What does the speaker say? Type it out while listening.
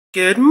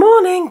Good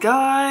morning,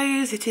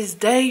 guys. It is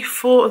day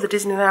 4 of the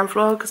Disneyland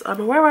vlogs. I'm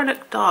aware I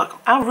look dark.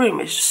 Our room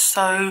is just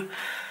so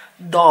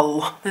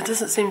dull. There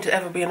doesn't seem to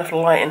ever be enough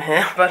light in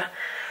here, but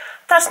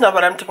that's not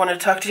what I wanted to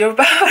talk to you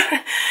about.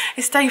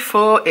 It's day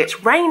 4.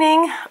 It's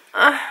raining.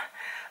 I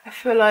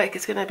feel like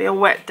it's going to be a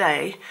wet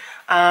day.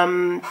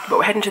 But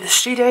we're heading to the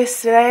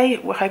studios today.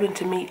 We're hoping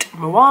to meet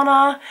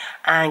Moana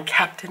and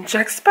Captain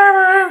Jack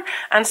Sparrow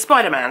and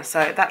Spider-Man,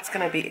 so that's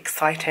going to be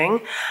exciting.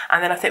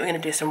 And then I think we're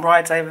going to do some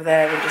rides over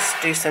there and just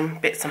do some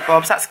bits and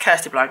bobs. That's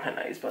Kirsty blowing her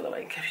nose, by the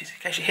way, in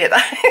case you hear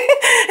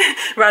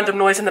that random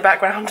noise in the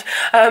background.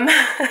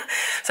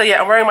 So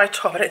yeah, I'm wearing my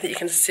top. I don't think you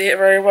can see it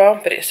very well,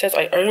 but it says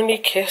I only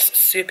kiss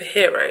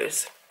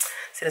superheroes.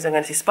 As I'm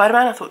going to see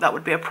Spider-Man, I thought that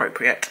would be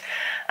appropriate.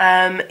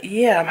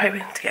 Yeah, I'm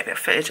hoping to get a bit of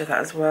footage of that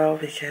as well,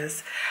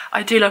 because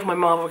I do love my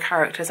Marvel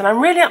characters, and I'm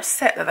really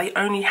upset that they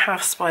only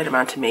have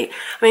Spider-Man to meet.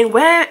 I mean,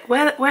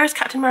 where is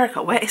Captain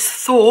America? Where is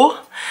Thor?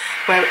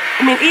 I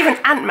mean, even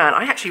Ant-Man.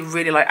 I actually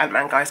really like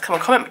Ant-Man, guys. Come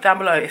on, comment down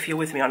below if you're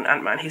with me on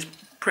Ant-Man. He's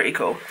pretty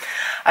cool.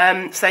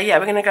 So yeah,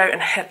 we're going to go and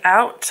head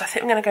out. I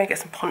think we're going to go and get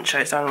some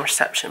ponchos down on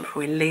reception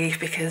before we leave,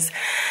 because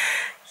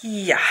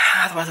yeah,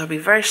 otherwise I'll be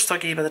very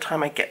soggy by the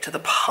time I get to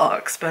the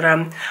parks. But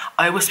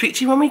I will speak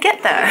to you when we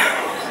get there.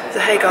 So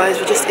hey guys,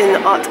 we're just in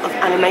the Art of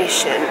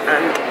Animation,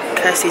 and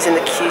Kirsty's in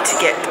the queue to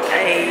get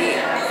a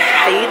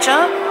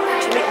pager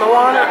to meet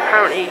Moana.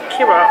 Apparently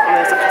queue up,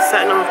 and there's like a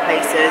certain number of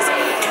places,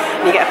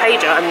 and you get a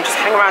pager and you just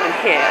hang around in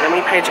here, and then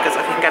when you pager goes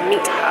off you can go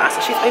meet her. So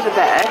she's over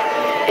there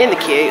in the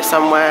queue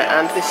somewhere,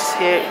 and this is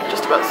here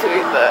just about to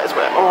there is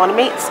where Moana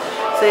meets.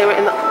 So yeah, we're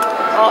in the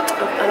Art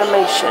of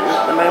Animation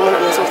at the moment,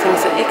 and there's all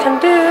things that you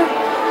can do.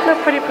 No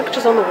pretty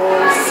pictures on the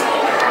walls.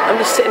 I'm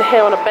just sitting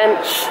here on a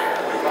bench,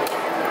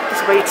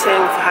 just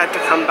waiting for her to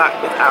come back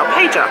with our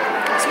pager.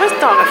 So it's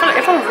dark. I feel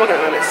like everyone's vlogging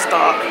at the moment, it's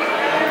dark,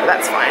 but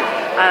that's fine.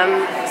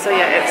 So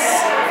yeah,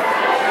 it's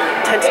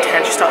 10 to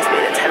 10. She starts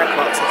meeting at 10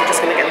 o'clock, so we're just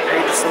going to get the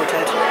pager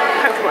sorted.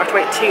 Hopefully we won't have to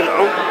wait too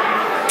long.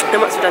 Then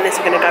once we've done this,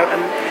 we're going to go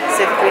and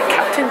see if we can meet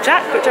Captain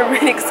Jack, which I'm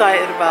really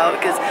excited about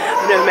because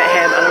I've never met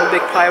him and I'm a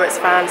big Pirates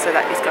fan, so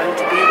that is going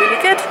to be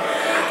really good.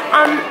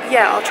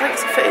 Yeah, I'll try and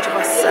get some footage of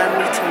us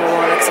meeting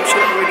Moana, because I'm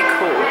sure that'll be really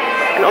cool.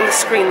 And on the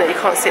screen that you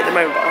can't see at the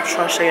moment, but I'll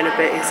try and show you in a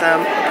bit, is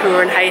Pooh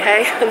and Hey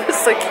Hey, and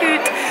it's so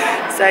cute.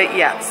 So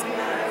yeah,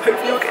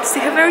 hopefully we'll get to see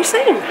her very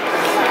soon.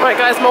 Right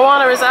guys,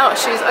 Moana is out.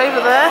 She's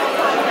over there.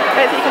 I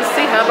don't think you can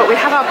see her, but we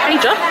have our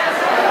pager.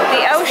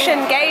 The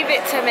ocean gave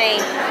it to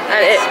me. And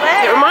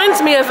it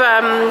reminds me of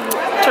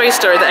Toy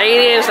Story. The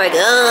alien's like,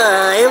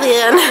 oh,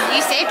 alien.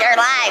 You saved our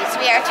lives.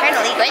 We are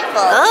eternally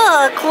grateful.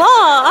 Oh,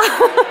 claw.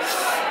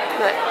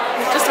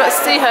 Just about to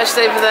see her.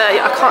 She's over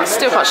there. I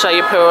still can't show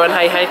you Pooh and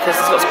Hey Hey because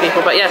there's lots of people.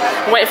 But yeah,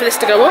 I'm waiting for this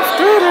to go off.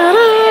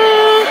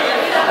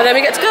 And then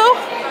we get to go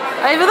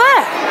over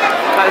there.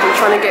 Guys, I'm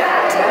trying to get.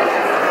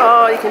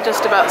 Oh, you can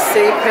just about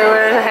see Pooh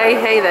and Hey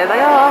Hey. There they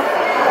are.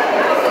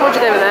 I told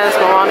you they were there. There's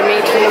Moana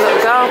meeting a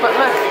little girl, but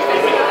look,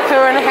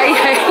 Pooh and Hey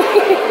Hey.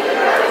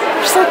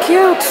 They're so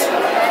cute.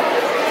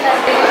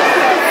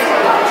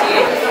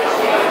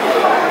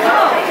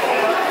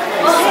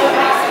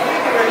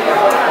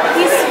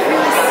 He's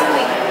really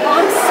silly. Oh,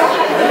 I'm so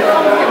happy to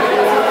come here.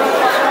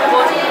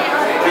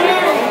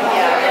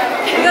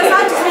 Because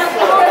I just have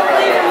to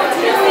leave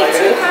him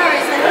to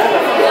Paris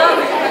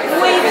and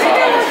wave to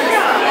them.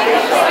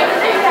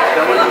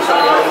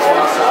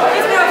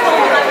 He's going to fall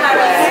in my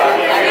Paris.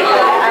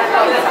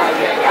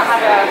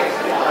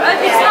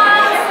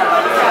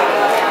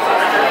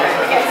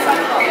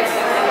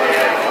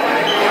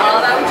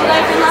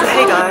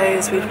 Hey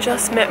guys, we've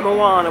just met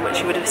Moana, which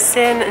you would have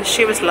seen, and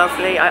she was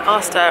lovely. I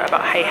asked her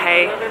about Hey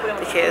Hey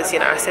because, you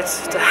know, I said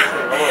to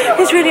her,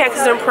 he's really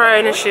accident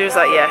prone, and she was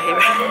like, yeah,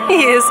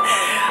 he is.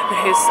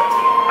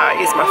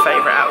 He's my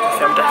favourite out of the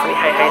film, definitely.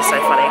 Hey Hey is so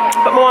funny.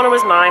 But Moana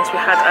was nice. We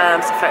had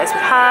some photos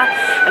with her,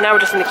 and now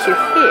we're just in the queue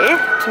here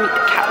to meet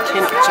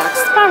Captain Jack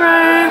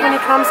Sparrow when he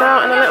comes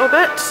out in a little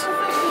bit.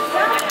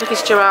 I think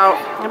he's due out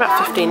in about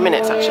 15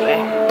 minutes actually,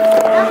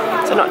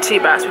 so not too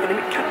bad. So we're going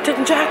to meet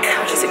Captain Jack,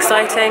 which is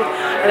exciting,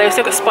 and then we've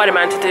still got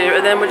Spider-Man to do,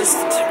 and then we're just,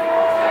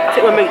 I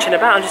think we're mooching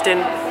about and just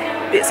doing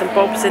bits and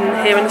bobs in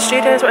here in the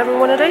studios, whatever we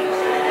want to do.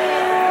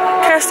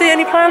 Kirsty,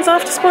 any plans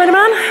after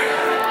Spider-Man?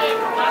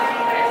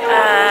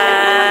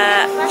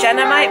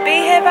 Jenna might be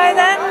here by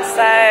then,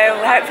 so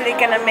we're hopefully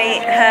going to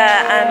meet her,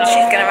 and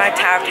she's going to ride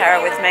Tower of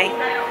Terror with me.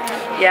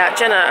 Yeah,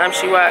 Jenna,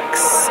 she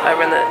works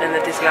over in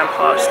the Disneyland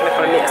Paris. She's going to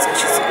come and meet us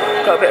because she's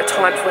got a bit of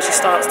time before she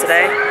starts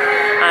today.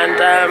 And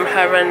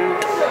her and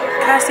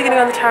Kirsty are going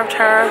to go on the Tower of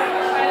Terror.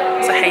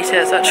 So I hate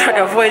it, so I try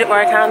to avoid it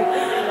where I can.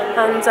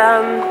 And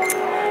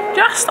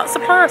yes, that's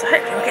the plan. So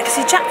hopefully we'll get to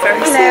see Jack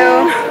very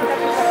soon.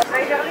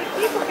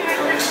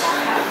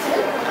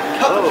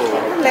 Hello.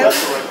 Hello.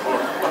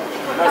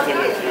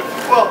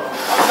 Well,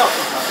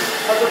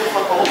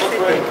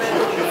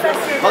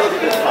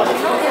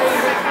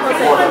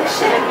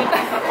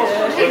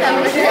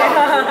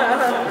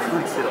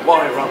 why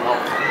run up?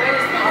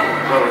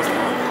 Where was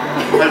that?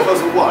 There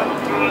was a one.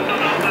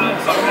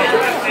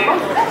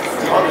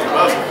 I was the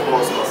first, of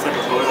course, I was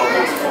second,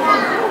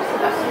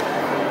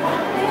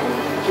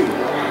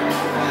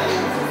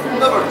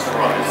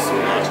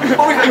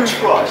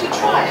 try.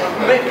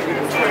 Maybe we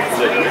can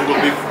translate. It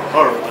will be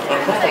horrible.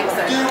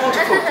 Do you want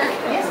to cook?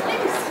 Yes,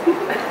 please.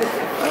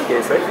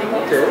 Okay, so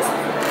cheers.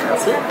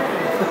 That's it.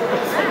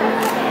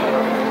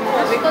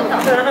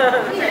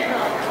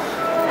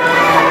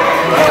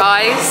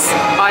 Guys,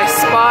 I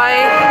spy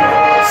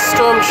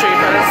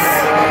stormtroopers.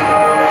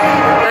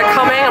 They're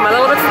coming, I'm a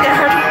little bit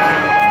scared.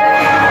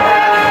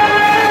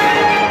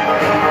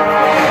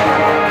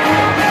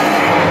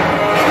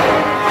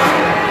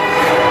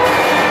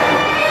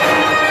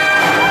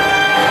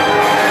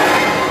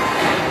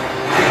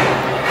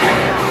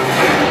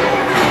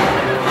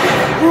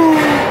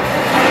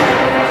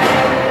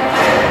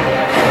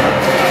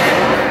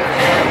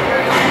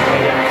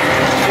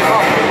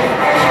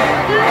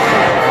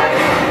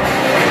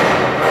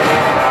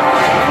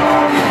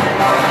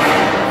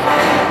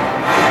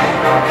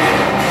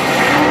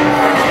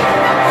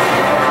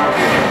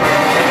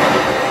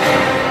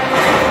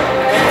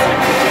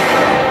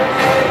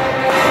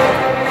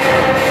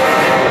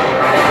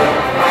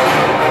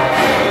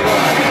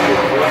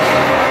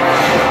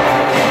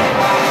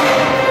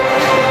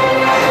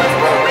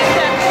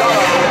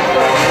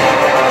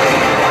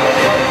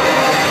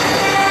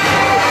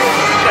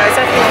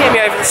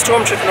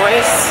 Stormtrooper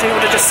noise. You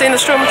would have just seen the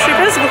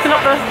stormtroopers walking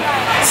up the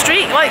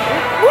street, like,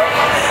 whoop.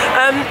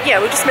 Yeah,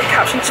 we just met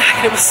Captain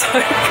Jack and it was so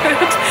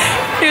good.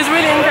 He was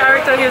really in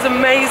character, he was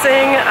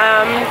amazing.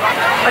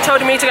 I told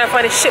him we need to go and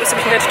find his ship so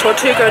we can go to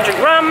Tortuga and drink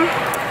rum.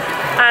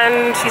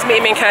 And he's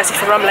meeting me and Kirsty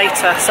for rum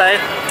later, so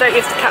don't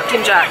give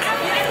Captain Jack.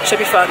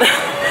 Should be fun.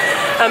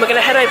 We're going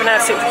to head over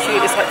now to see what the queue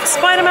is like for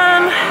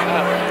Spider-Man.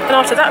 And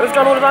after that we've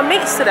done all of our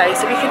meets today,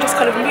 so we can just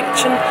kind of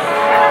mooch and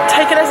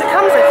take it as it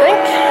comes, I think.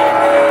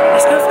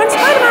 Let's go find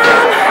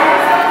Spider-Man!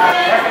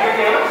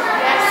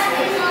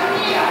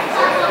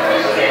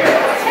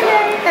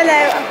 Hello,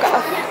 I've got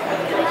a...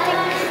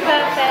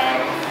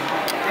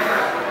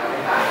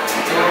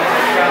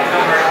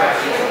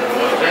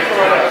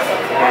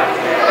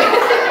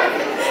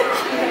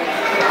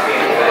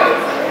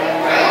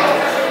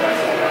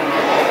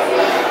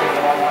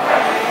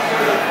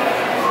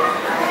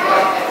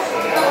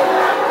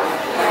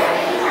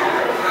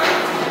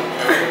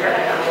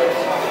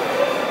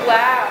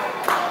 Wow,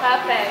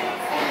 perfect.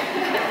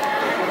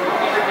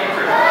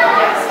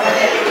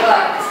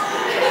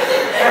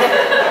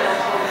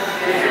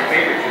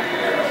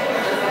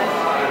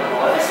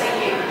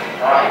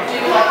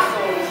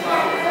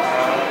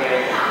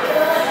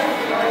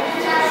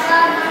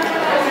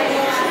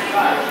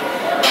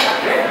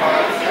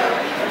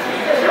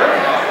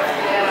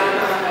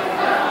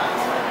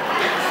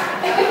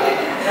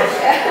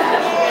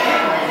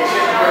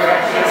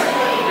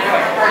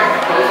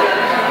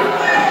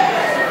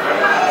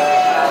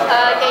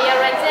 Okay,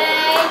 you're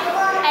ready.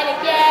 And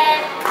again.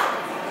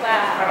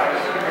 Wow.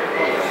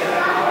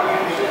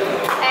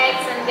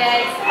 Excellent,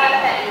 guys.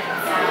 Perfect.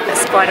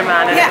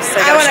 Spider-Man, and Yeah, so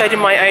I showed him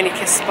my Only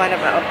Kiss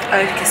Spider-Man,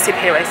 Only Kiss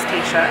Superheroes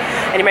t-shirt,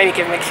 and he made me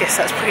give him a kiss.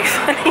 That's pretty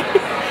funny.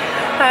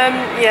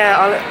 Yeah,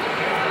 I'll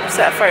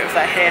set a photo of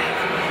that here.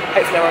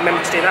 Hopefully I'll remember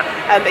to do that.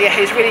 But yeah,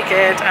 he's really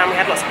good, and we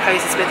had lots of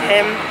poses with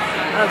him.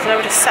 So now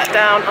we just sat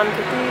down under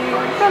the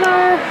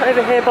umbrella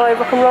over here by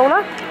Rock and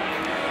Roller.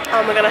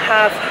 And we're going to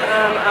have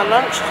our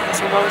lunch, got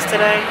some rolls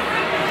today,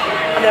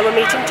 and then we're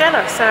meeting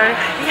Jenna, so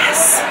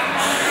yes!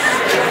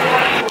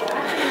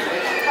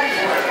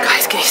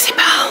 Guys, can you see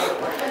Belle?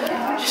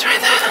 She's right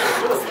there.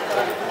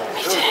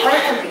 Meeting.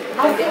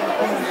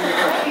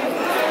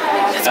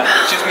 It's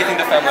Belle. She's meeting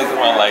the families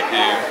around like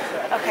you.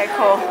 Okay,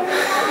 cool.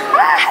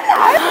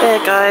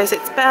 There guys,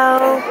 it's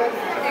Belle.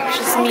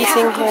 She's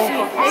meeting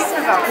here.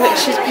 Look,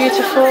 she's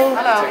beautiful.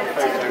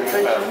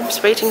 I'm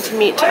just waiting to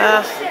meet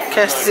her.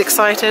 Kirsty's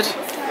excited.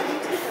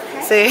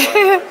 See?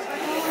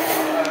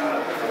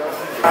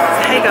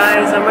 Hey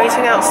guys, I'm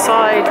waiting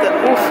outside the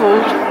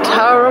awful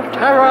Tower of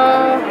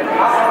Terror.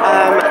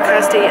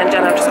 Kirsty and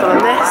Jenna have just gone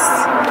on this.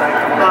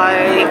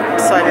 I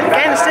decided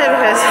against it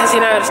because, as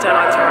you know, I just don't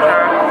like the Tower of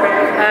Terror.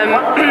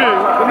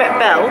 We met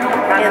Belle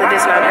in the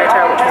Disneyland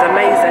Hotel, which was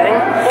amazing.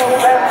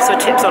 Saw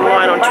tips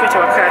online on Twitter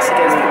what Kirsty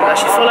does, people that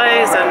she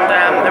follows, and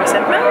they were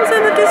saying, Belle's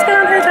in the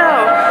Disneyland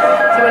Hotel.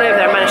 So I went over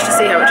there and managed to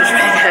see her, which was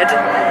really good.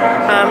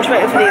 Just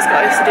waiting for these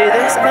guys to do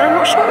this, but I'm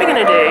not sure what we're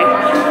going to do.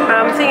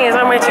 The thing is,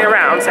 I'm waiting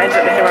around, so I ended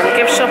up looking around the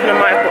gift shop and I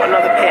might have bought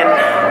another pin.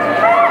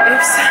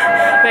 Oops.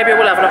 Maybe I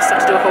will have enough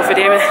stuff to do a whole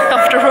video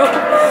after all.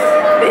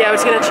 But yeah, we're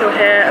just going to chill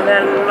here, and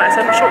then, like I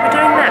said, I'm not sure what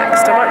we're doing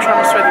next. I might try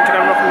and persuade them to go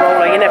and rock and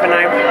roller, you never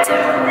know. We'll see.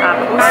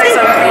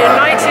 So we're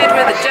united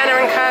with Jenna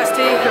and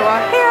Kirsty, who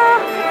are here.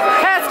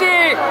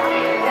 Kirsty!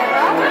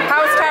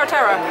 How was Tower of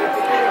Terror?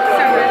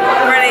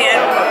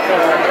 Brilliant.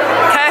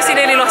 Kirsty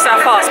nearly lost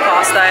our fast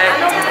pass though.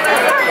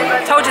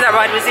 Told you that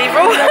ride was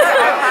evil.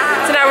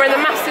 So now we're in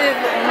the massive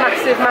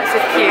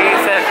queue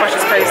for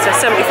Quash's Coaster,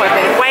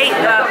 75-minute wait.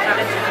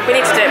 We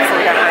need to do it before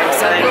we go home,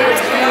 so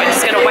we're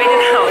just going to wait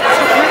it out.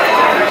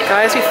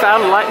 Guys, we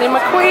found Lightning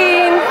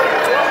McQueen.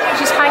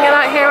 She's hanging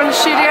out here in the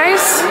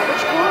studios.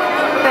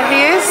 There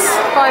he is,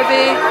 by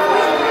the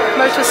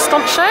Motor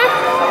Stunt Show.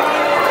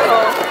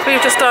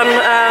 We've just done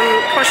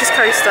Quash's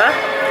Coaster.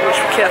 which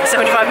we queued up for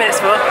 75 minutes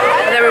for.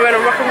 And then we went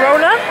on rock and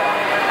roller,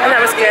 and that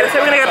was good. I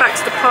think we're going to go back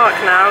to the park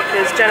now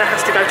because Jenna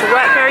has to go to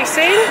work very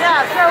soon.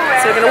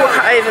 So we're going to walk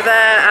over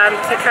there and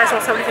take Kirsty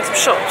wants to have a look at some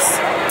shops.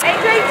 So I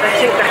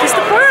think that is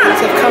the plan.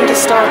 So we've come to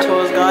Star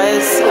Tours,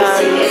 guys.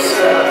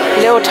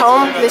 Little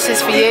Tom, this is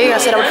for you. I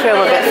said I would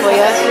film a bit for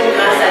you.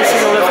 This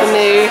is all of the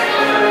new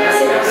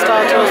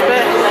Star Tours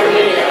bit.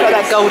 Got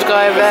that gold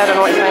guy over there, I don't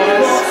know what his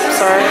name is.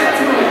 Sorry.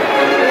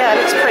 But yeah,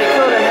 it looks pretty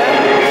cool in here.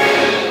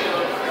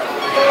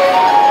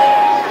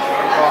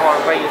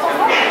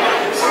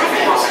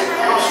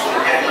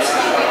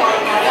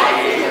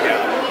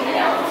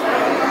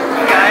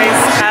 Guys,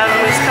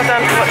 we just come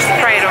down to watch the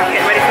parade or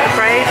get ready for the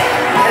parade.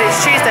 And it's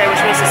Tuesday,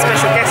 which means it's a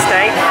special guest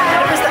day. And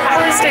it was the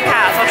Aristocats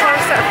House. I'll try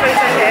and set a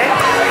photo here.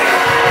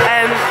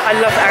 I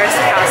love the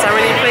Aristocats House. I'm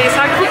really pleased.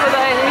 How cute were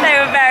they? They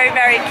were very,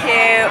 very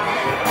cute.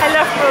 I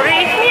love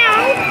Marie.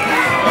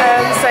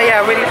 So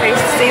yeah, really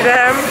pleased to see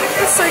them.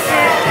 It's so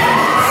cute.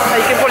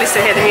 You can probably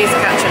still hear the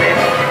music actually.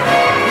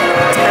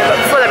 But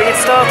before that we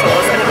did Star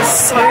Tours and it was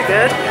so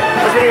good.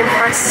 I was really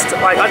impressed.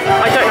 Like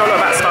I don't know a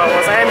lot about Star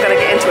Wars. I am going to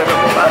get into it a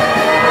bit, but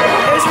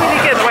it was really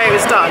good the way it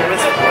was done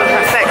with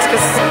effects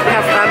because we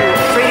have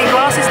 3D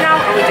glasses now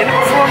and we didn't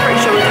before. I'm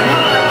pretty sure we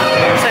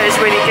didn't. So it's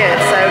really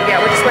good. So yeah,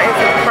 we're just waiting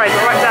for the parade.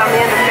 We're right down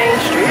the end of Main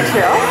Street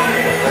here.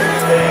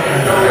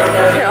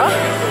 Yeah.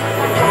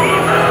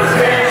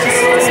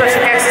 The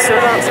special guests are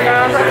still dancing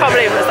around. I can't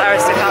believe it was the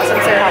Aristocats.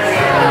 I'm so happy.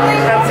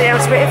 So yeah, I'm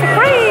just waiting for the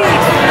parade.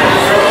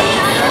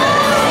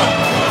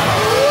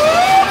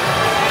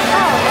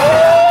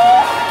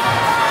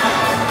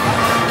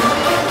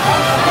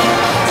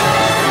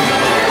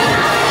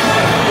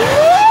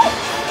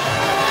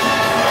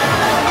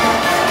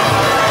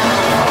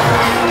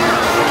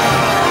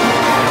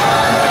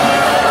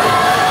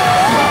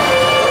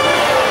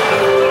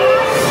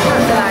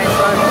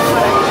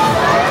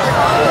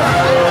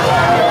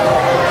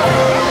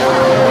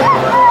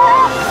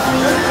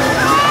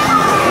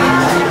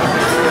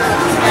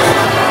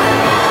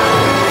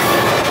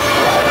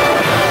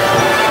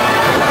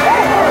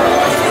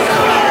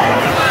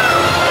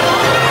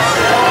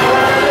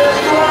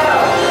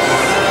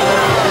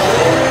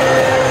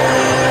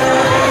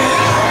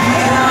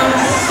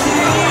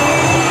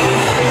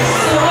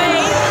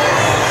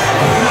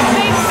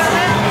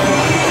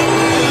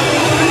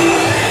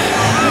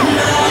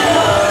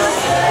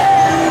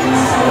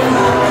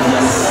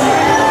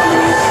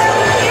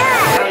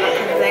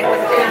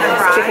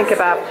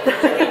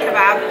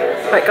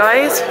 Right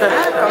guys,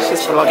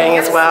 she's vlogging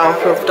as well.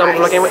 We're double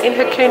vlogging. We're in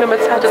Hakuna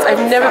Matata's.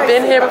 I've never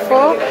been here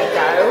before.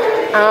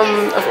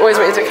 I've always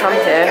wanted to come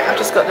here. I've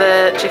just got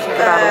the chicken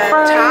kebab and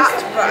fries.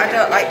 Tart, but I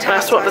don't like tart. I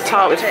swapped the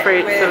tart with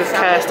fruit with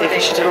Kirsty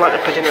because she didn't like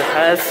the pudding with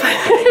hers.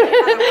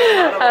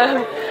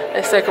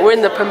 So we're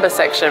in the Pumbaa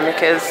section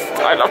because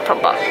I love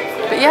Pumbaa.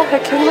 But yeah,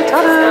 Hakuna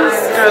Matata's.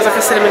 Guys, like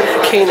I said, I'm in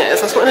Hakuna.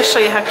 So I just wanted to show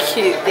you how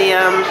cute the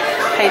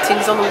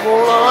paintings on the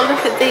wall are.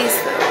 Look at these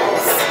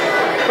things.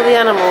 All the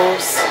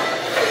animals.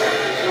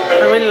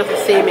 I really love the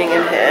theming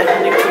in here.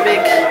 And you've got the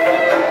big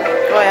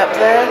guy up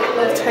there.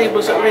 The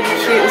tables look really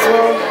cute as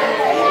well.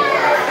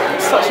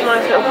 Such a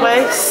nice little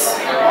place.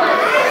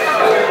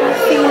 The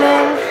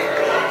theming.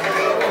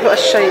 I've got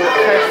to show you what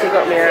Kirsty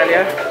got me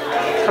earlier.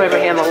 Come over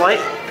here on the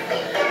light.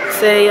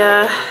 It's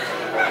a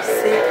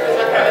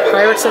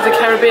Pirates of the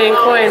Caribbean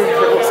coin if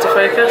it wants to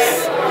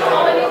focus.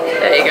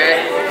 There you go.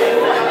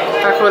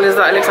 How cool is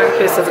that? It looks like a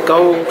piece of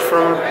gold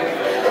from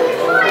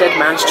Dead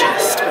Man's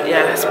Chest. But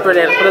yeah, it's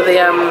brilliant. One of the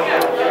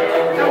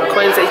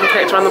coins that you can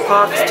collect around the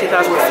park. It's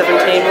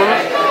 2017 one.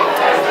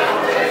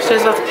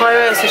 Shows off the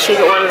pirates, and she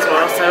got one as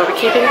well. So we'll be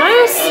keeping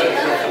those.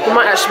 We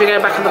might actually be going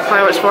back on the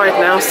pirates ride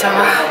now. So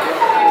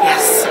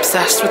yes,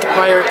 obsessed with the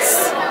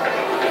pirates.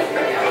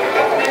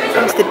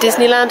 Come to the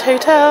Disneyland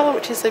Hotel,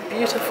 which is so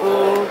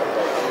beautiful.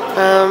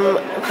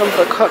 I've come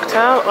for a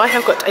cocktail. I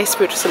have got a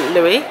Spirit of St.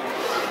 Louis,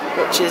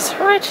 which is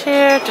right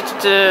here.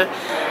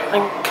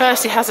 And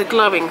Kirsty has a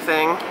glowing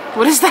thing.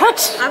 What is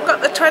that? I've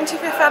got the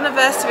 25th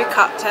anniversary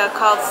cocktail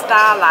called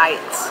Starlight.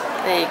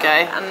 There you go.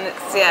 And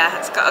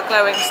it's got a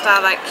glowing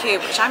starlight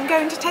cube, which I'm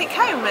going to take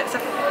home. It's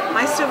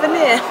my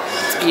souvenir.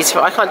 It's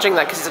beautiful. I can't drink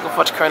that because it's got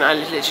vodka and I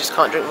literally just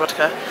can't drink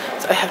vodka.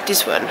 So I have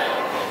this one,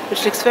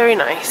 which looks very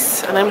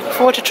nice. And I'm looking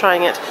forward to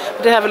trying it.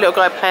 We did have a little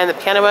guy playing the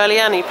piano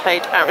earlier and he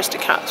played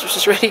Aristocats, which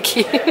is really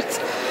cute.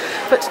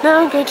 But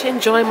now I'm going to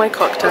enjoy my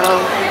cocktail.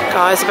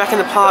 Guys, we're back in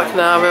the park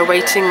now. We're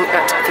waiting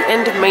at the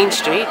end of Main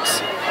Street.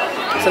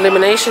 So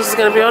Illuminations is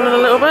going to be on in a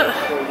little bit.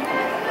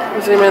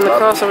 I'll zoom in the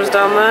castle was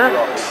down there.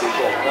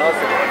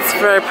 It's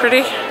very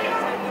pretty.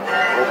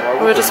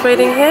 We're just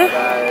waiting here.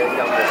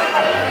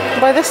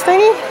 By this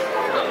thingy?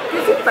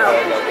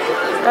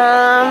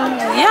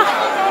 Yeah.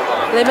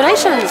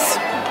 Illuminations.